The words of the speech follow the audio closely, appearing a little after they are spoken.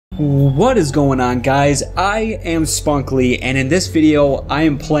What is going on, guys? I am Spunkly, and in this video I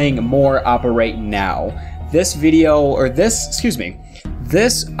am playing more Operate Now. This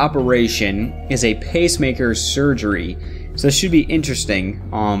operation is a pacemaker surgery, so this should be interesting.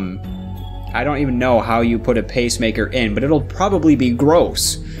 I don't even know how you put a pacemaker in, but it'll probably be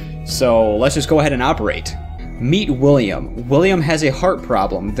gross. So let's just go ahead and operate. Meet William. William has a heart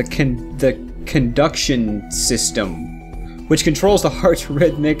problem. The conduction system, which controls the heart's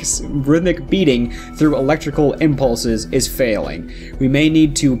rhythmic beating through electrical impulses, is failing. We may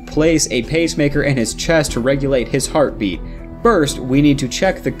need to place a pacemaker in his chest to regulate his heartbeat. First, we need to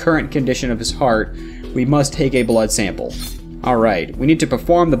check the current condition of his heart. We must take a blood sample. Alright, we need to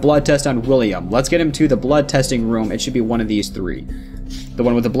perform the blood test on William. Let's get him to the blood testing room. It should be one of these three. The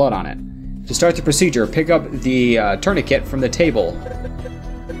one with the blood on it. To start the procedure, pick up the tourniquet from the table.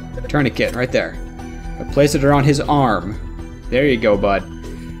 Tourniquet, right there. Place it around his arm. There you go, bud.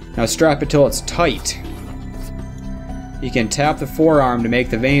 Now strap it till it's tight. You can tap the forearm to make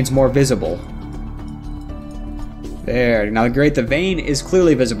the veins more visible. There. Now great, the vein is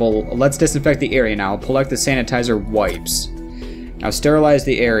clearly visible. Let's disinfect the area now. Collect the sanitizer wipes. Now sterilize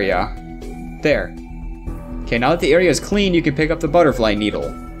the area. There. Okay, now that the area is clean, you can pick up the butterfly needle.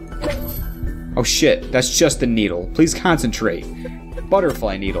 Oh shit, that's just the needle. Please concentrate.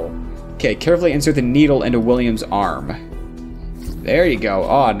 Butterfly needle. Okay, carefully insert the needle into William's arm. There you go.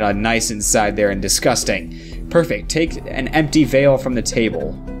 Oh, nice inside there and disgusting. Perfect. Take an empty vial from the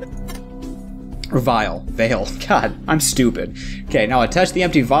table. Or vial. Vial. God, I'm stupid. Okay, now attach the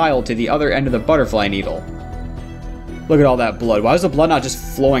empty vial to the other end of the butterfly needle. Look at all that blood. Why was the blood not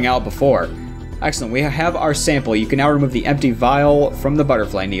just flowing out before? Excellent. We have our sample. You can now remove the empty vial from the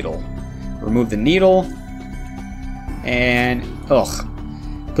butterfly needle. Remove the needle. And... ugh.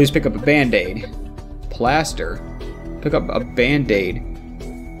 Please pick up a band-aid. Plaster. Pick up a band-aid.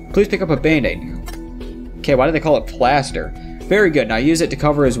 Please pick up a band-aid. Okay, why do they call it plaster? Very good. Now use it to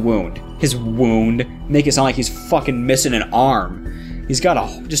cover his wound. His wound? Make it sound like he's fucking missing an arm. He's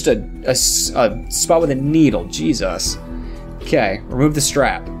got just a spot with a needle. Jesus. Okay, remove the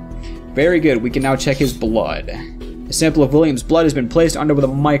strap. Very good. We can now check his blood. A sample of William's blood has been placed under with a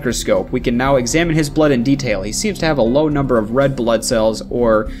microscope. We can now examine his blood in detail. He seems to have a low number of red blood cells,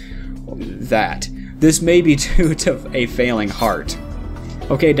 or that. This may be due to a failing heart.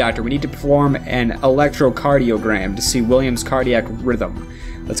 Okay, doctor, we need to perform an electrocardiogram to see William's cardiac rhythm.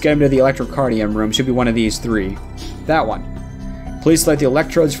 Let's get him to the electrocardiogram room. Should be one of these three. That one. Please select the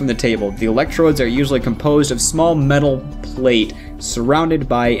electrodes from the table. The electrodes are usually composed of small metal plate surrounded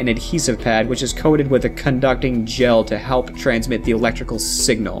by an adhesive pad, which is coated with a conducting gel to help transmit the electrical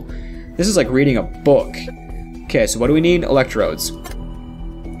signal. This is like reading a book. Okay, so what do we need? Electrodes.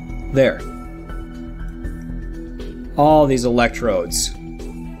 There. All these electrodes.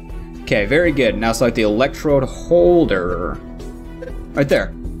 Okay, very good. Now select the electrode holder. Right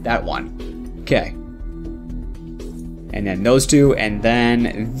there. That one. Okay. And then those two, and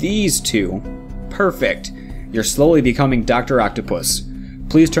then these two. Perfect. You're slowly becoming Dr. Octopus.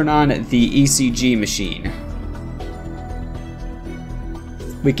 Please turn on the ECG machine.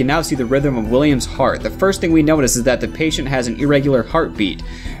 We can now see the rhythm of William's heart. The first thing we notice is that the patient has an irregular heartbeat,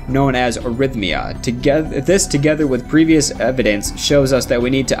 known as arrhythmia. This, together with previous evidence, shows us that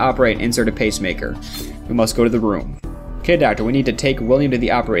we need to operate and insert a pacemaker. We must go to the room. Okay, doctor, we need to take William to the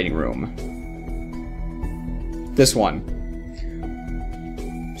operating room. This one.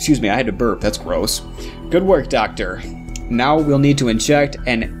 Excuse me, I had to burp. That's gross. Good work, doctor. Now we'll need to inject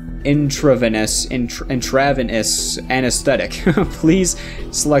an intravenous anesthetic. Please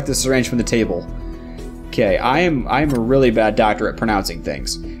select the syringe from the table. Okay, I'm a really bad doctor at pronouncing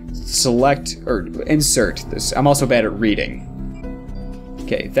things. Select or insert this. I'm also bad at reading.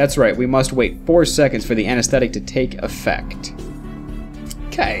 Okay, that's right. We must wait 4 seconds for the anesthetic to take effect.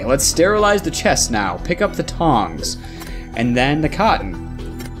 Okay, let's sterilize the chest now. Pick up the tongs and then the cotton.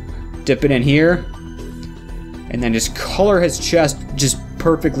 Dip it in here and then just color his chest just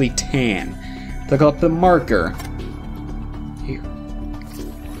perfectly tan. Pick up the marker. Here.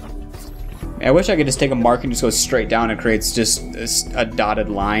 I wish I could just take a mark and just go straight down and creates just a dotted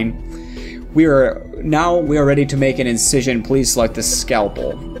line. We are ready to make an incision. Please select the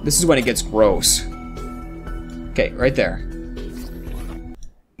scalpel. This is when it gets gross. Okay, right there.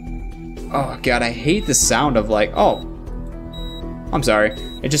 Oh god, I hate the sound of like, oh, I'm sorry.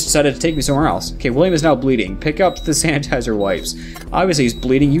 It just decided to take me somewhere else. Okay, William is now bleeding. Pick up the sanitizer wipes. Obviously he's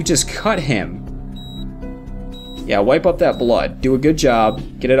bleeding. You just cut him. Yeah, wipe up that blood. Do a good job.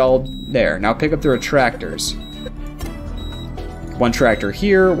 Get it all there. Now pick up the retractors. One tractor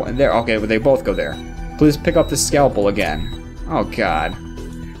here, one there. Okay, well, they both go there. Please pick up the scalpel again. Oh god.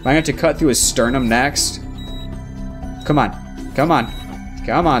 I gonna have to cut through his sternum next? Come on. Come on.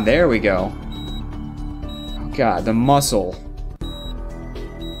 Come on. There we go. Oh, God. The muscle.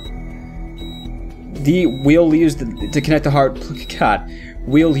 We'll use to connect the heart. God.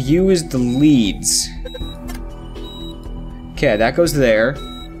 We'll use the leads. Okay, that goes there.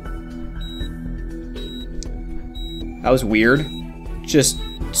 That was weird. Just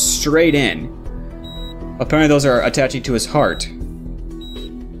straight in. Apparently those are attaching to his heart.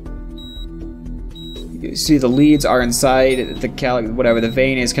 You see the leads are inside the whatever, the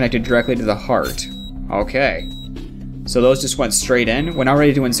vein is connected directly to the heart. Okay. So those just went straight in. We're now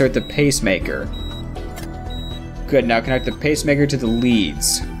ready to insert the pacemaker. Good, now connect the pacemaker to the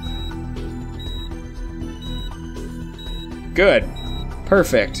leads. Good.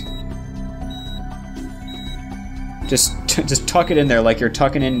 Perfect. Just tuck it in there like you're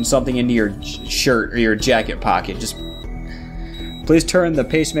tucking in something into your shirt or your jacket pocket. Just please turn the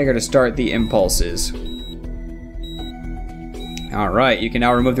pacemaker to start the impulses. Alright, you can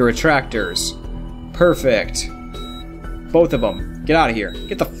now remove the retractors. Perfect. Both of them. Get out of here.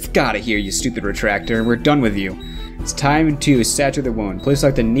 Get the f out of here, you stupid retractor. We're done with you. It's time to saturate the wound. Please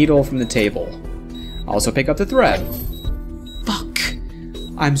select the needle from the table. Also pick up the thread. Fuck.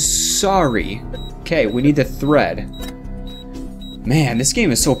 I'm sorry. Okay, we need the thread. Man, this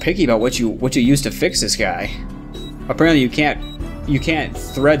game is so picky about what you use to fix this guy. Apparently you can't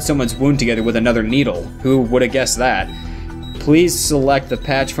thread someone's wound together with another needle. Who would have guessed that? Please select the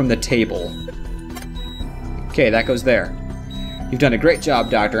patch from the table. Okay, that goes there. You've done a great job,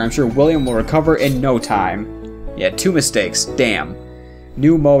 Doctor. I'm sure William will recover in no time. Yeah, 2 mistakes. Damn.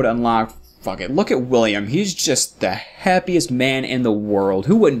 New mode unlocked. Fuck it. Look at William. He's just the happiest man in the world.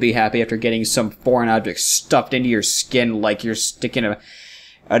 Who wouldn't be happy after getting some foreign object stuffed into your skin like you're sticking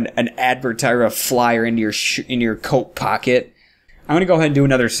an advertiser, a flyer into your coat pocket? I'm gonna go ahead and do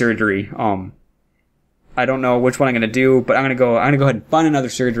another surgery. I don't know which one I'm gonna do, but I'm gonna go ahead and find another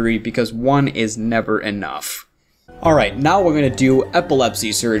surgery because one is never enough. All right, now we're gonna do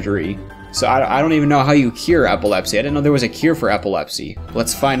epilepsy surgery. So I don't even know how you cure epilepsy. I didn't know there was a cure for epilepsy.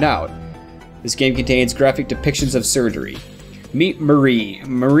 Let's find out. This game contains graphic depictions of surgery. Meet Marie.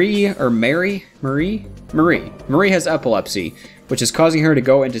 Marie has epilepsy, which is causing her to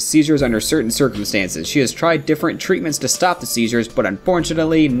go into seizures under certain circumstances. She has tried different treatments to stop the seizures, but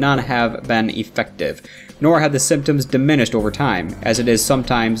unfortunately none have been effective, nor have the symptoms diminished over time, as it is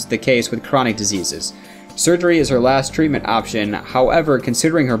sometimes the case with chronic diseases. Surgery is her last treatment option. However,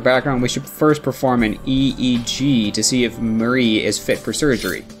 considering her background, we should first perform an EEG to see if Marie is fit for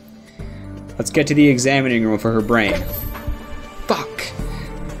surgery. Let's get to the examining room for her brain. Fuck!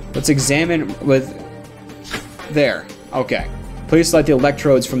 Let's examine with... There. Okay. Please select the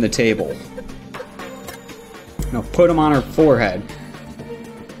electrodes from the table. Now put them on her forehead.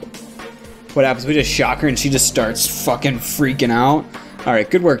 What happens? We just shock her and she just starts fucking freaking out?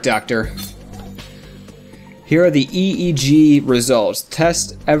 Alright, good work, Doctor. Here are the EEG results.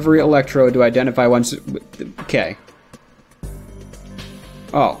 Test every electrode to identify one... Okay.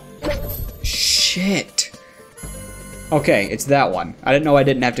 Oh. Shit. Okay, it's that one. I didn't know I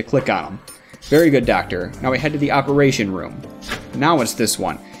didn't have to click on them. Very good, Doctor. Now we head to the operation room. Now it's this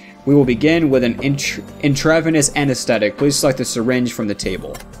one. We will begin with an intravenous anesthetic. Please select the syringe from the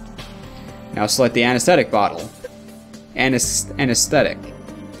table. Now select the anesthetic bottle. Anesthetic.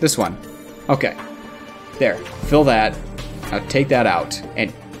 This one. Okay. There. Fill that. Now take that out.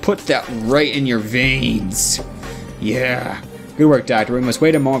 And put that right in your veins. Yeah. Good work, Doctor. We must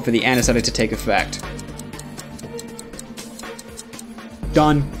wait a moment for the anesthetic to take effect.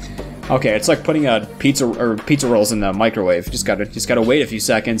 Done. Okay, it's like putting a pizza rolls in the microwave. Just gotta wait a few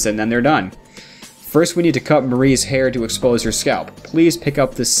seconds and then they're done. First, we need to cut Marie's hair to expose her scalp. Please pick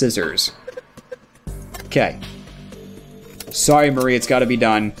up the scissors. Okay. Sorry, Marie, it's gotta be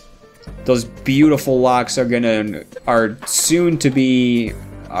done. Those beautiful locks are soon to be...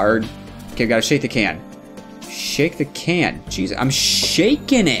 Okay, gotta shake the can. Shake the can. Jeez, I'm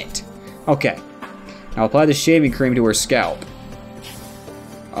shaking it. Okay. Now apply the shaving cream to her scalp.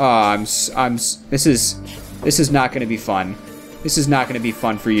 This is not gonna be fun. This is not gonna be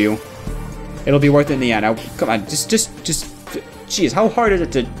fun for you. It'll be worth it in the end. Come on, just, jeez, how hard is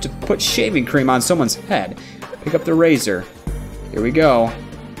it to put shaving cream on someone's head? Pick up the razor. Here we go.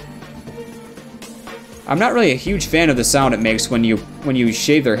 I'm not really a huge fan of the sound it makes when you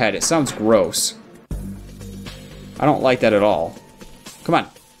shave their head. It sounds gross. I don't like that at all. Come on.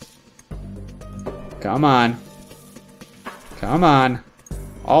 Come on. Come on.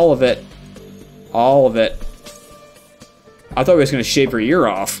 All of it. All of it. I thought we was gonna shave her ear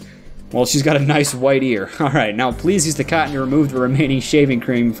off. Well, she's got a nice white ear. Alright, now please use the cotton to remove the remaining shaving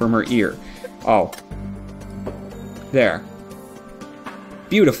cream from her ear. Oh. There.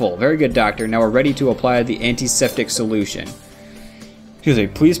 Beautiful. Very good, doctor. Now we're ready to apply the antiseptic solution. Excuse me,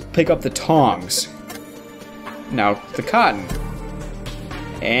 please pick up the tongs. Now, the cotton.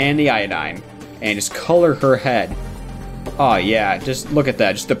 And the iodine. And just color her head. Oh, yeah. Just look at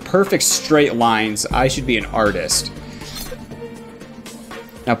that. Just the perfect straight lines. I should be an artist.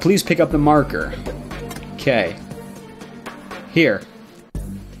 Now, please pick up the marker. Okay. Here.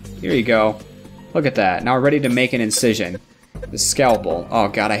 Here you go. Look at that. Now we're ready to make an incision. The scalpel. Oh,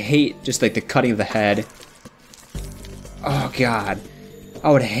 God. I hate just, like, the cutting of the head. Oh, God. I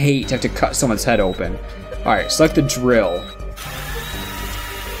would hate to have to cut someone's head open. Alright, select the drill.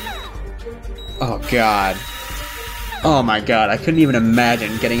 Oh, God. Oh, my God. I couldn't even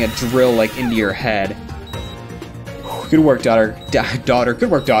imagine getting a drill, like, into your head. Good work, daughter. Daughter.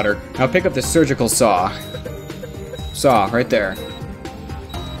 Good work, daughter. Now pick up the surgical saw. Saw, right there.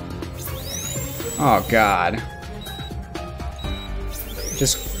 Oh, God.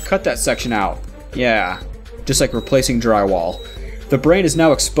 Just cut that section out. Yeah. Just like replacing drywall. The brain is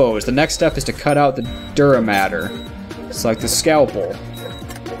now exposed. The next step is to cut out the dura mater. Select the scalpel.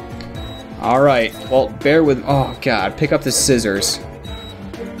 Alright. Well, bear with... Oh, God. Pick up the scissors.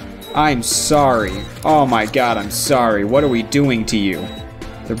 I'm sorry. Oh my God, I'm sorry. What are we doing to you?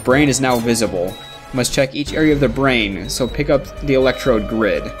 The brain is now visible. You must check each area of the brain, so pick up the electrode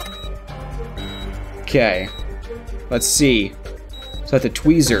grid. Okay. Let's see. So at the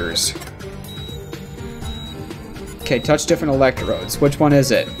tweezers. Okay, touch different electrodes. Which one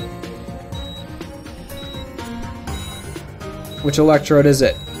is it? Which electrode is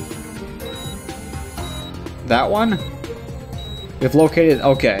it? That one? We've located...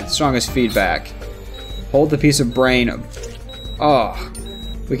 Okay, strongest feedback. Hold the piece of brain. Oh.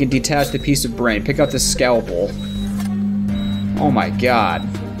 We can detach the piece of brain. Pick up the scalpel. Oh my God.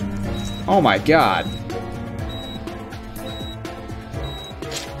 Oh my God.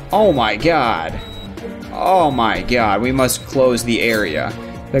 Oh my God. Oh my God. We must close the area.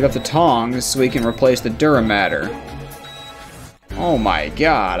 Pick up the tongs so we can replace the dura mater. Oh my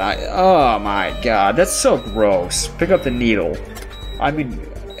God. Oh my God. That's so gross. Pick up the needle. I mean,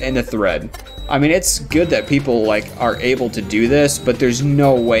 and the thread. I mean, it's good that people, like, are able to do this, but there's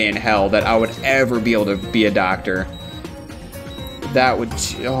no way in hell that I would ever be able to be a doctor. That would,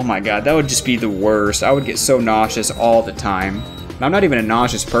 oh my God, that would just be the worst. I would get so nauseous all the time. And I'm not even a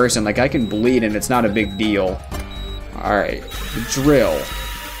nauseous person. Like, I can bleed and it's not a big deal. Alright, the drill.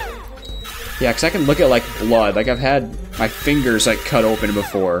 Yeah, because I can look at, like, blood. Like, I've had my fingers, like, cut open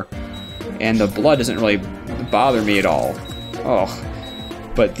before. And the blood doesn't really bother me at all. Oh.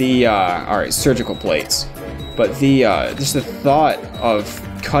 But the, alright, surgical plates. But the, just the thought of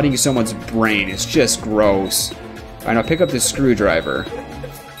cutting someone's brain is just gross. Alright, now pick up the screwdriver.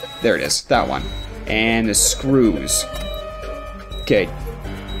 There it is, that one. And the screws. Okay,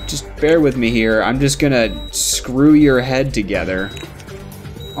 just bear with me here. I'm just gonna screw your head together.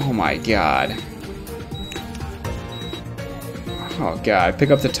 Oh my God. Oh God, pick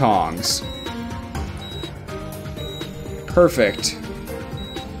up the tongs. Perfect.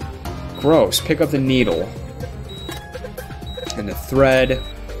 Gross. Pick up the needle. And the thread.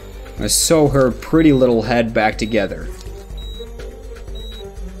 I'm gonna sew her pretty little head back together.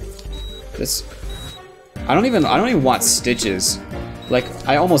 This... I don't even want stitches. Like,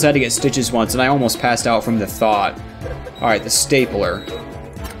 I almost had to get stitches once and I almost passed out from the thought. Alright, the stapler.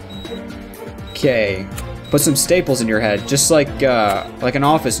 Okay. Put some staples in your head, just like an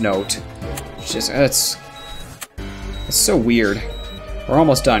office note. It's just, it's so weird. We're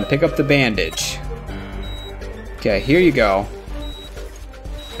almost done. Pick up the bandage. Okay, here you go.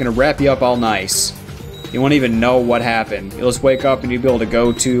 I'm gonna wrap you up all nice. You won't even know what happened. You'll just wake up and you'll be able to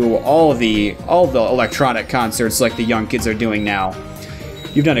go to all the electronic concerts like the young kids are doing now.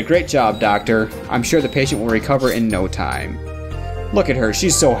 You've done a great job, doctor. I'm sure the patient will recover in no time. Look at her.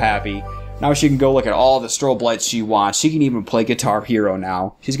 She's so happy. Now she can go look at all the strobe lights she wants. She can even play Guitar Hero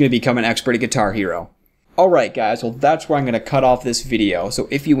now. She's going to become an expert at Guitar Hero. Alright guys, well that's where I'm going to cut off this video. So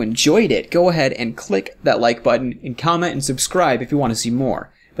if you enjoyed it, go ahead and click that like button and comment and subscribe if you want to see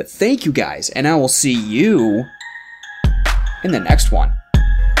more. But thank you guys, and I will see you in the next one.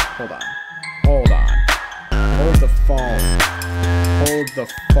 Hold on. Hold on. Hold the phone. Hold the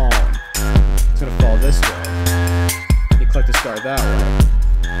phone. It's going to fall this way. You click the star that way.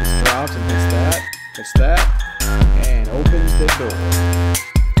 This drops and hits that, and opens the door.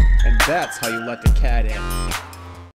 And that's how you let the cat in.